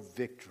is your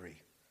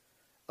victory?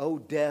 O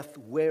death,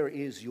 where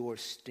is your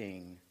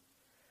sting?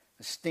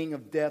 The sting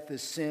of death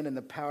is sin, and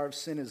the power of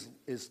sin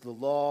is the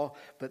law.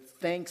 But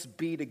thanks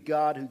be to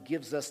God who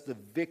gives us the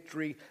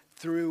victory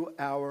through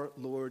our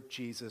Lord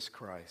Jesus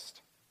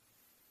Christ.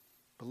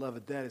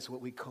 Beloved, that is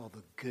what we call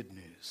the good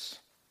news.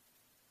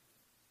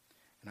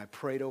 And I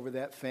prayed over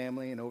that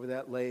family and over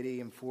that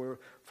lady and for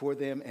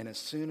them. And as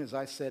soon as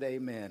I said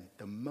amen,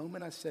 the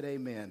moment I said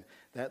amen,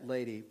 that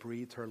lady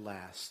breathed her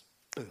last.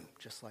 Boom,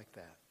 just like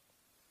that.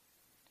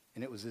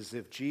 And it was as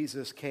if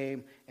Jesus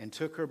came and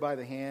took her by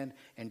the hand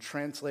and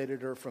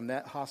translated her from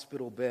that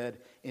hospital bed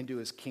into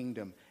his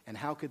kingdom. And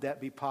how could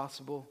that be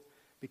possible?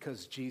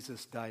 Because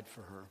Jesus died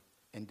for her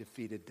and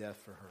defeated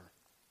death for her.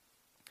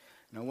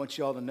 And I want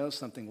you all to know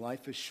something.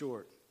 Life is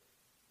short.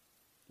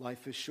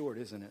 Life is short,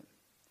 isn't it?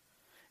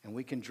 And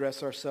we can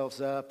dress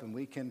ourselves up and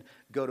we can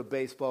go to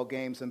baseball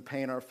games and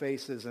paint our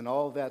faces and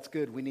all of that's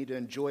good. We need to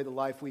enjoy the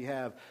life we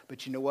have.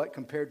 But you know what?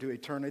 Compared to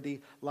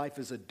eternity, life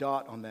is a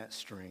dot on that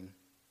string.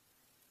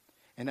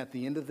 And at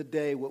the end of the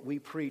day, what we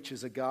preach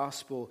is a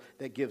gospel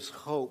that gives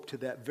hope to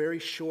that very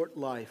short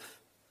life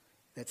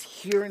that's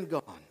here and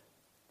gone.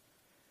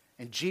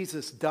 And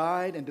Jesus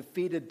died and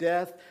defeated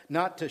death,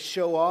 not to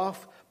show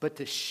off, but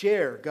to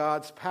share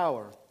God's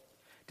power,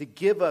 to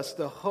give us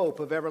the hope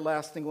of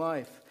everlasting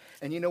life.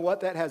 And you know what?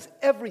 That has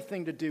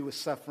everything to do with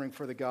suffering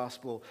for the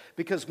gospel.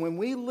 Because when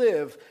we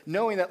live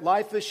knowing that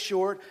life is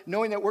short,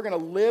 knowing that we're going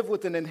to live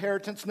with an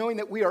inheritance, knowing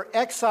that we are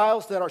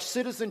exiles, that our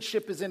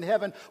citizenship is in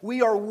heaven,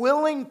 we are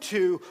willing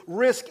to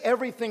risk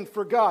everything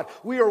for God.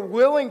 We are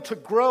willing to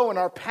grow in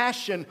our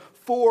passion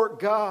for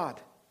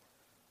God.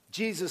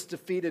 Jesus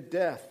defeated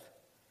death.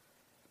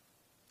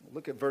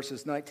 Look at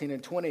verses 19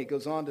 and 20. It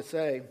goes on to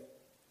say,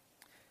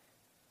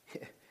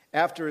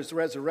 after his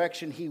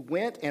resurrection, he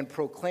went and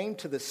proclaimed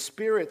to the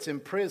spirits in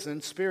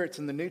prison. Spirits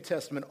in the New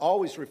Testament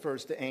always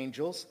refers to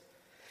angels.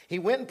 He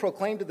went and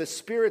proclaimed to the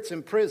spirits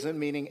in prison,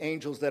 meaning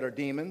angels that are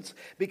demons,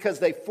 because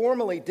they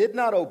formerly did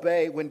not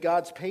obey when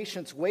God's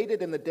patience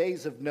waited in the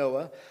days of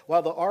Noah,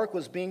 while the ark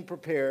was being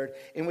prepared,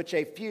 in which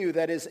a few,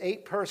 that is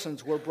 8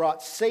 persons, were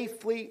brought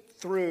safely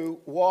through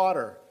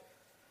water.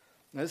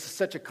 Now, this is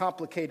such a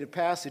complicated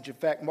passage. In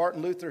fact,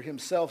 Martin Luther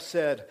himself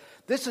said,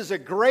 "This is a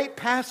great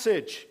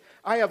passage.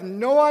 I have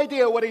no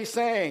idea what he's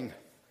saying."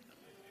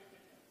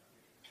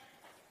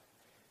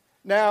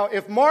 Now,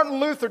 if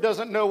Martin Luther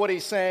doesn't know what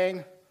he's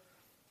saying,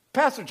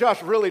 Pastor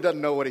Josh really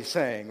doesn't know what he's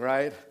saying,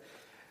 right?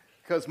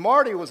 Because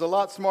Marty was a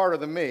lot smarter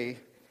than me.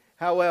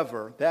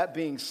 However, that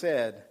being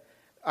said,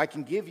 I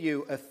can give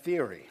you a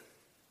theory,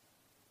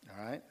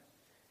 all right?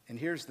 And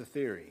here's the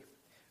theory.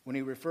 When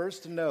he refers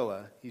to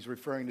Noah, he's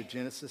referring to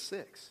Genesis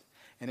 6.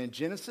 And in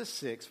Genesis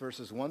 6,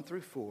 verses 1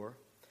 through 4,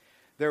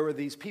 there were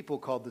these people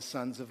called the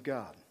sons of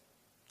God.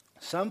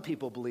 Some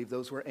people believe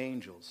those were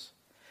angels.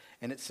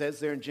 And it says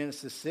there in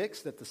Genesis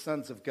 6 that the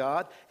sons of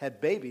God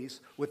had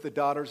babies with the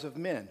daughters of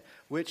men,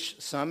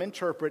 which some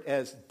interpret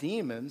as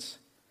demons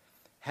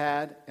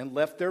had and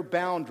left their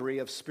boundary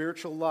of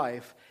spiritual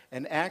life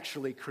and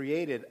actually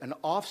created an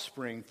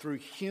offspring through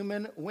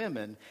human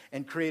women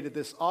and created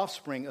this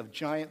offspring of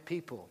giant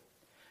people.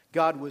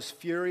 God was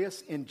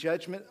furious in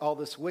judgment, all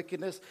this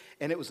wickedness,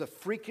 and it was a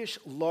freakish,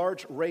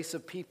 large race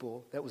of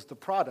people that was the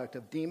product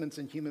of demons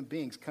and human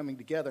beings coming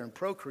together and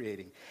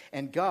procreating.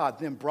 And God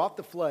then brought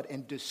the flood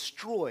and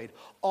destroyed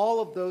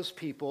all of those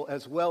people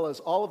as well as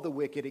all of the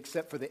wicked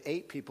except for the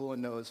 8 people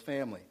in Noah's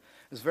family.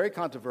 It's very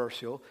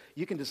controversial.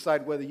 You can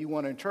decide whether you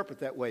want to interpret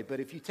that way. But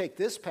if you take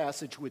this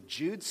passage with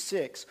Jude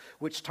 6,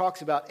 which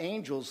talks about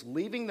angels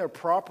leaving their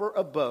proper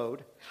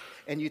abode,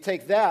 and you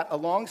take that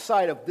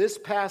alongside of this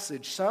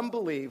passage, some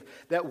believe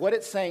that what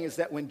it's saying is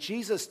that when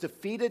Jesus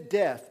defeated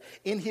death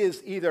in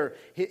his either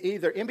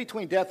in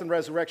between death and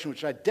resurrection,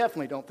 which I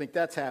definitely don't think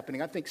that's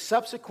happening, I think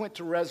subsequent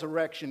to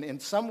resurrection in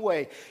some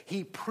way,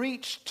 he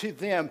preached to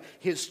them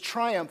his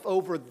triumph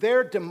over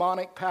their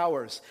demonic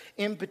powers,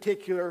 in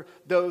particular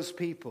those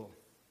people.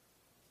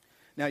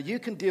 Now, you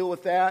can deal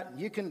with that.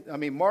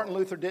 Martin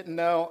Luther didn't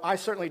know. I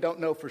certainly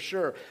don't know for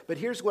sure. But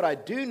here's what I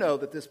do know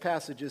that this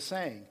passage is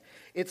saying.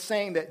 It's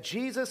saying that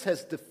Jesus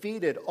has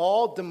defeated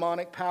all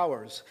demonic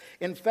powers.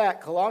 In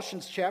fact,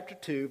 Colossians chapter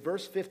 2,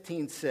 verse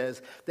 15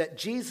 says that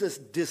Jesus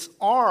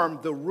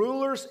disarmed the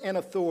rulers and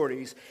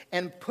authorities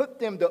and put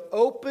them to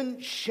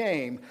open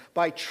shame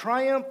by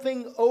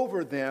triumphing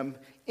over them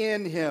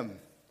in him.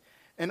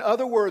 In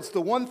other words,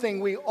 the one thing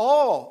we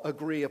all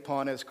agree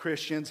upon as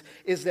Christians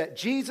is that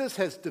Jesus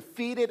has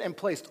defeated and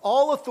placed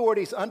all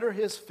authorities under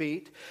his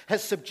feet,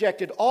 has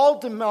subjected all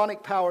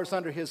demonic powers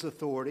under his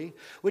authority,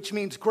 which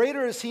means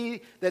greater is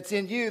he that's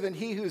in you than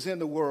he who's in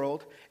the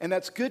world. And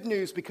that's good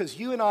news because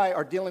you and I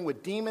are dealing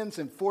with demons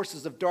and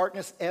forces of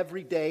darkness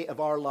every day of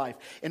our life.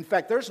 In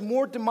fact, there's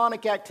more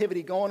demonic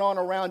activity going on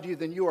around you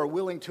than you are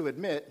willing to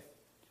admit.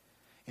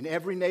 In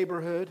every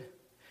neighborhood,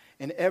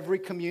 in every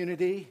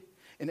community,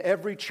 in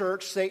every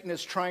church, Satan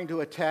is trying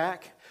to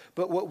attack.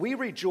 But what we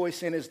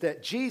rejoice in is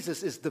that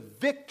Jesus is the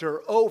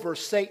victor over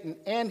Satan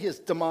and his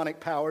demonic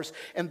powers.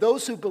 And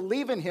those who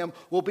believe in him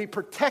will be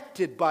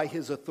protected by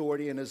his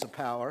authority and his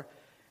power.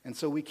 And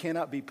so we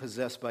cannot be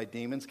possessed by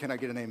demons. Can I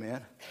get an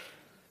amen?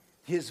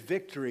 His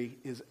victory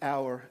is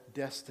our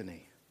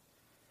destiny.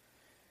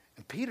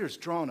 And Peter's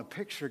drawn a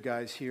picture,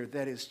 guys, here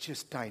that is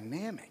just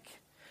dynamic.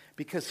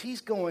 Because he's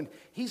going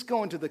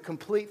to the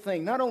complete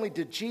thing. Not only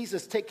did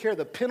Jesus take care of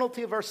the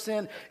penalty of our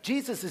sin,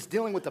 Jesus is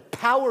dealing with the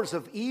powers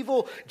of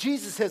evil.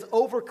 Jesus has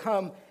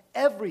overcome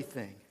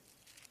everything.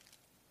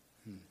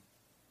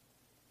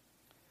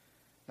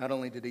 Not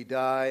only did he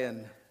die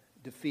and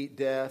defeat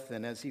death,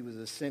 and as he was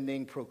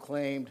ascending,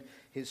 proclaimed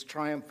his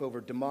triumph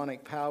over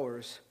demonic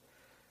powers,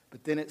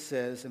 but then it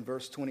says in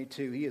verse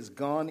 22, he has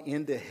gone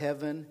into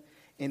heaven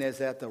and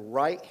is at the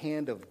right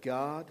hand of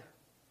God,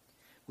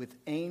 with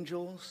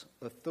angels,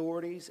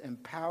 authorities,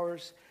 and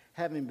powers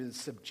having been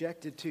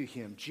subjected to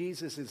him.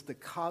 Jesus is the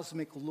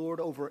cosmic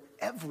Lord over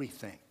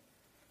everything.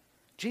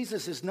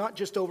 Jesus is not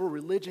just over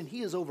religion.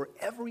 He is over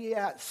every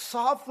act,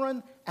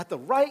 sovereign at the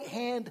right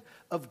hand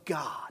of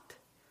God.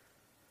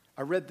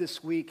 I read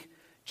this week,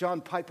 John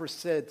Piper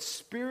said,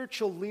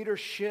 spiritual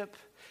leadership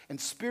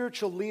and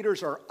spiritual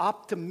leaders are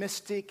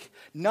optimistic,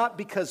 not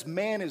because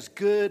man is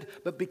good,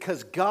 but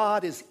because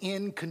God is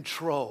in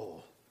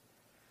control.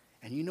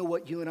 And you know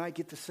what you and I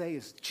get to say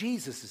is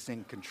Jesus is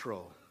in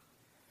control.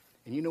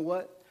 And you know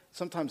what?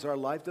 Sometimes our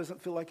life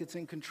doesn't feel like it's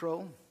in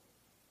control.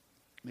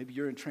 Maybe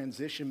you're in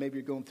transition, maybe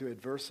you're going through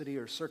adversity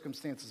or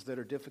circumstances that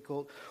are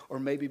difficult, or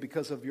maybe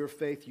because of your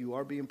faith you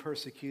are being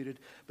persecuted.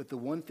 But the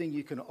one thing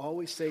you can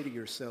always say to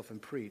yourself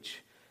and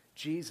preach,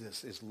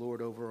 Jesus is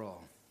Lord over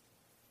all.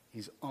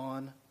 He's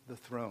on the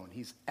throne.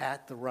 He's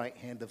at the right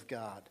hand of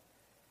God.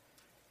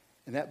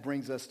 And that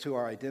brings us to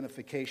our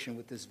identification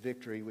with this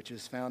victory, which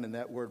is found in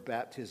that word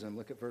baptism.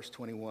 Look at verse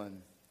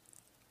 21.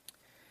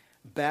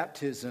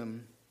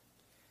 Baptism,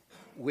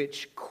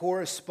 which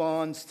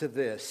corresponds to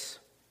this,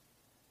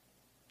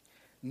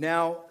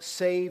 now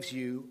saves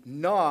you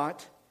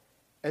not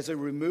as a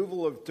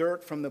removal of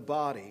dirt from the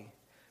body,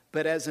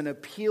 but as an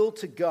appeal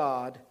to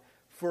God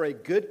for a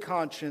good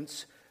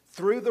conscience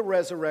through the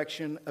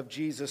resurrection of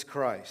Jesus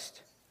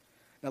Christ.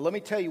 Now let me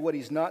tell you what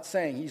he's not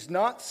saying. He's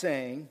not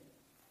saying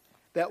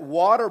that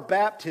water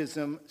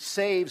baptism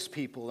saves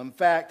people. In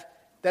fact,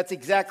 that's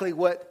exactly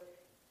what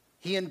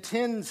he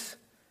intends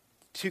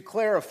to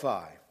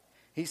clarify.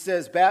 He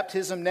says,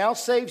 baptism now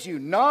saves you,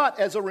 not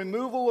as a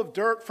removal of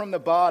dirt from the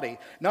body.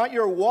 Not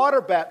your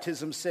water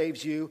baptism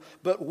saves you,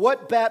 but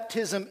what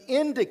baptism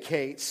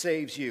indicates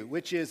saves you,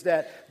 which is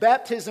that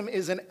baptism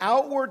is an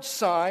outward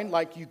sign,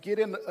 like you get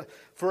in,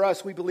 for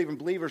us, we believe in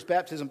believers'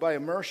 baptism by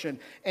immersion,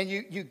 and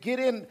you get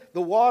in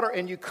the water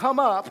and you come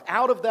up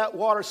out of that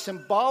water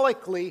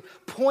symbolically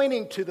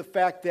pointing to the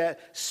fact that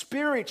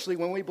spiritually,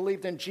 when we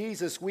believed in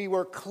Jesus, we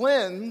were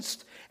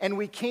cleansed and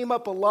we came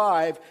up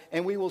alive,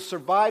 and we will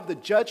survive the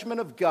judgment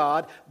of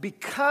God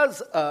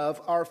because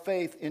of our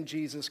faith in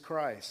Jesus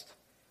Christ.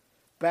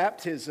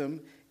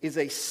 Baptism is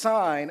a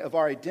sign of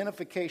our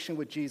identification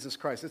with Jesus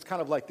Christ. It's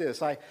kind of like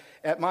this.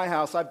 At my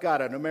house, I've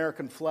got an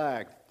American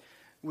flag.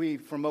 We,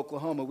 from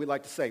Oklahoma, we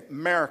like to say,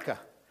 America.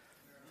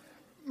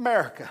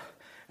 America.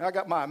 And I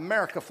got my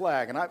America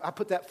flag, and I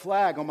put that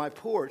flag on my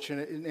porch, and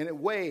it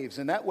waves.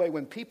 And that way,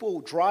 when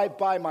people drive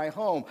by my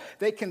home,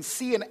 they can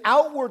see an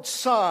outward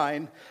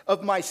sign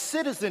of my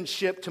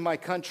citizenship to my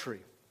country.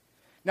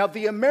 Now,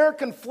 the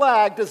American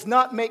flag does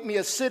not make me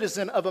a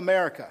citizen of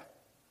America.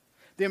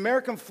 The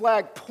American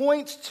flag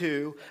points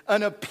to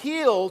an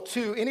appeal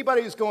to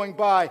anybody who's going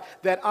by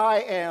that I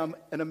am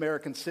an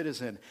American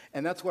citizen.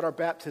 And that's what our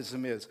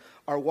baptism is.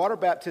 Our water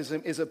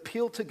baptism is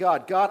appeal to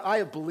God. God, I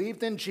have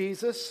believed in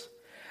Jesus.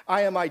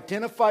 I am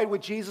identified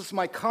with Jesus.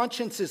 My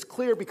conscience is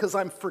clear because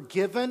I'm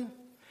forgiven,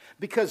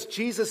 because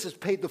Jesus has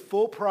paid the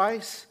full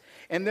price,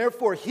 and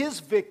therefore his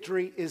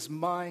victory is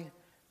my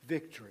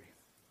victory.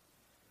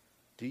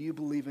 Do you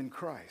believe in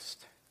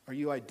Christ? Are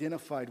you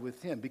identified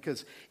with him?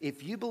 Because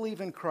if you believe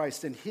in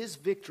Christ, then his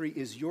victory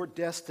is your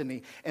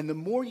destiny. And the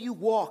more you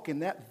walk in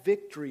that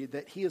victory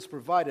that he has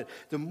provided,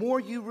 the more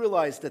you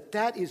realize that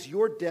that is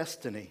your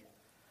destiny,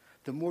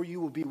 the more you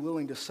will be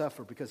willing to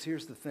suffer. Because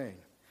here's the thing.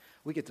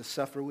 We get to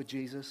suffer with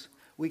Jesus.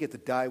 We get to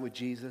die with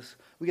Jesus.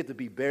 We get to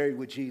be buried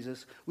with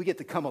Jesus. We get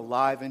to come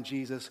alive in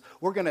Jesus.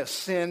 We're going to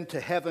ascend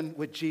to heaven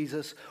with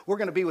Jesus. We're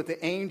going to be with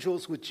the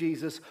angels with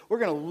Jesus. We're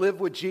going to live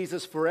with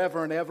Jesus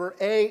forever and ever.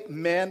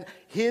 Amen.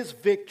 His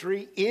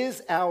victory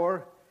is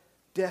our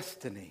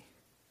destiny.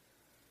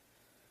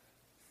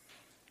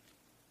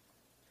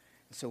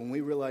 So when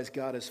we realize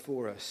God is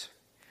for us,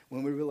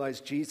 when we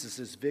realize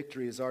Jesus'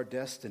 victory is our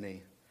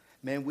destiny,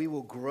 man, we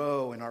will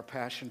grow in our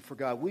passion for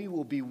God. We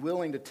will be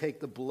willing to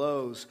take the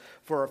blows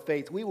for our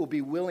faith. We will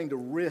be willing to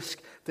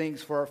risk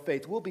things for our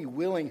faith. We'll be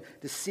willing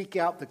to seek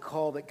out the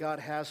call that God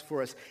has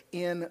for us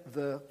in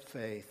the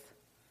faith.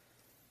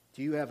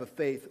 Do you have a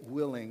faith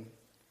willing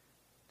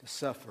to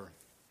suffer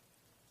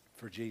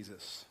for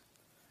Jesus?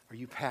 Are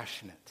you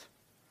passionate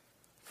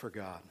for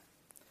God?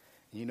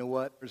 And you know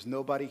what? There's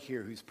nobody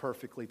here who's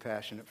perfectly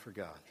passionate for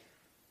God.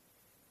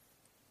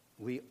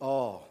 We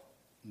all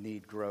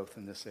need growth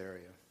in this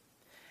area.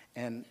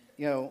 And,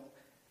 you know,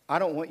 I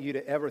don't want you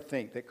to ever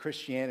think that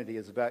Christianity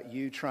is about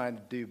you trying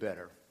to do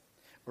better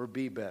or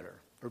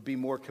be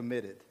more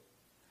committed.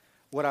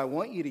 What I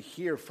want you to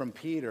hear from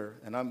Peter,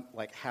 and I'm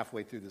like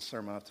halfway through the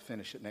sermon, I'll have to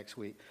finish it next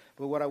week,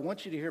 but what I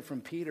want you to hear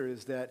from Peter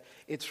is that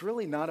it's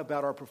really not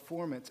about our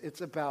performance.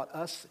 It's about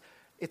us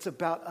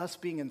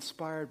being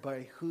inspired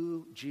by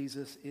who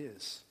Jesus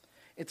is.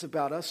 It's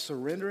about us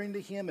surrendering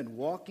to him and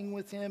walking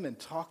with him and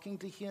talking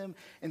to him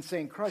and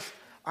saying, Christ,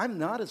 I'm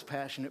not as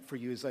passionate for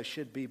you as I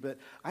should be, but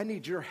I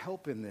need your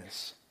help in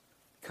this.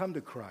 Come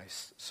to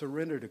Christ.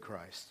 Surrender to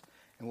Christ.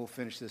 And we'll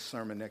finish this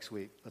sermon next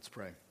week. Let's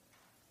pray.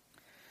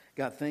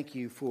 God, thank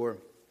you for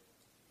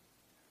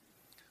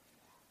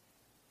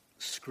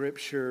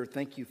Scripture.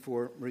 Thank you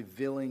for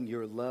revealing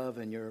your love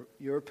and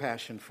your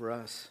passion for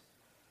us.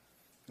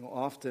 You know,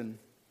 often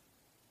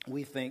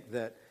we think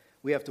that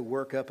we have to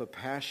work up a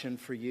passion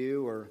for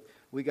you, or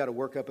we got to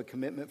work up a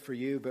commitment for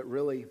you, but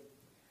really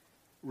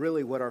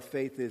what our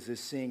faith is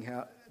seeing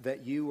how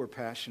that you were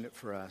passionate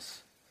for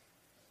us.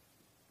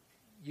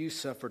 You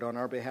suffered on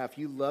our behalf.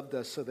 You loved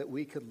us so that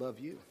we could love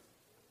you.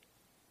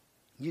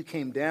 You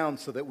came down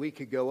so that we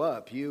could go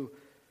up. You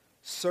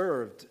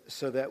served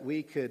so that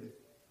we could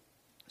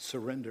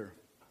surrender.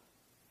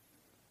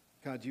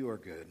 God, you are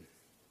good.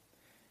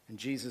 And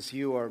Jesus,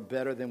 you are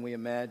better than we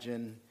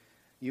imagine.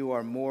 You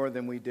are more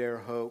than we dare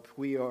hope.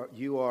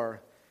 You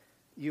are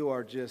You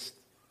are just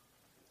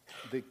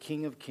the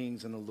King of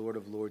Kings and the Lord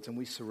of Lords, and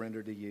we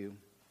surrender to you.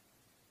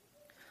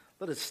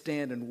 Let us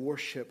stand and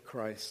worship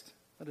Christ.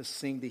 Let us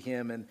sing to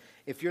him. And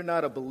if you're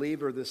not a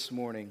believer this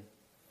morning,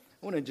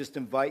 I want to just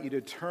invite you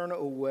to turn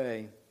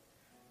away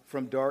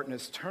from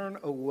darkness, turn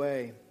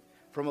away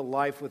from a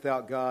life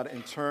without God,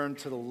 and turn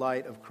to the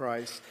light of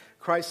Christ.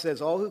 Christ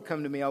says, all who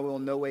come to me I will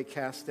in no way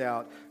cast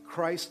out.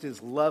 Christ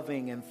is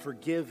loving and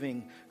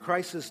forgiving.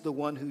 Christ is the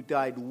one who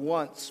died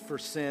once for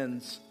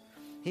sins.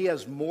 He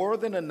has more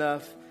than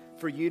enough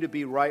for you to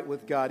be right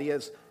with God. He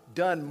has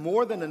done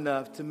more than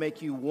enough to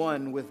make you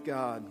one with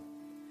God.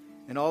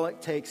 And all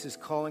it takes is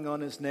calling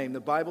on his name.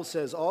 The Bible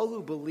says all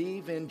who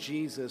believe in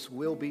Jesus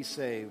will be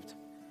saved.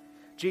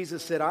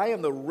 Jesus said, I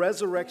am the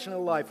resurrection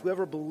of life.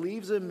 Whoever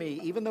believes in me,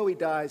 even though he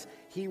dies,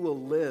 he will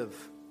live.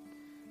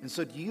 And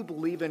so do you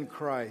believe in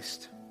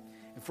Christ?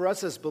 And for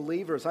us as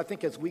believers, I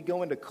think as we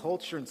go into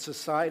culture and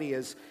society,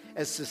 as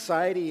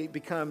society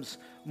becomes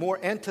more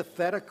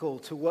antithetical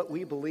to what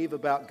we believe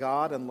about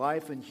God and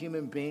life and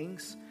human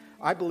beings,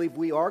 I believe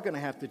we are going to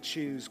have to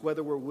choose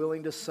whether we're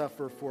willing to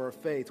suffer for our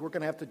faith. We're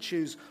going to have to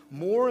choose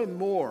more and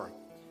more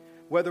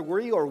whether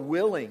we are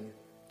willing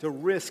to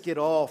risk it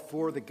all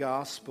for the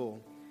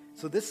gospel.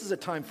 So this is a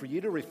time for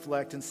you to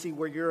reflect and see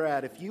where you're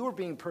at. If you are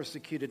being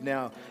persecuted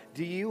now,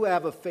 do you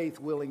have a faith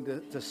willing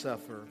to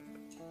suffer?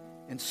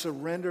 And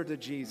surrender to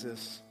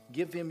Jesus.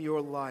 Give him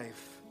your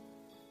life.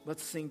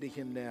 Let's sing to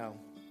him now.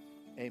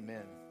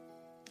 Amen.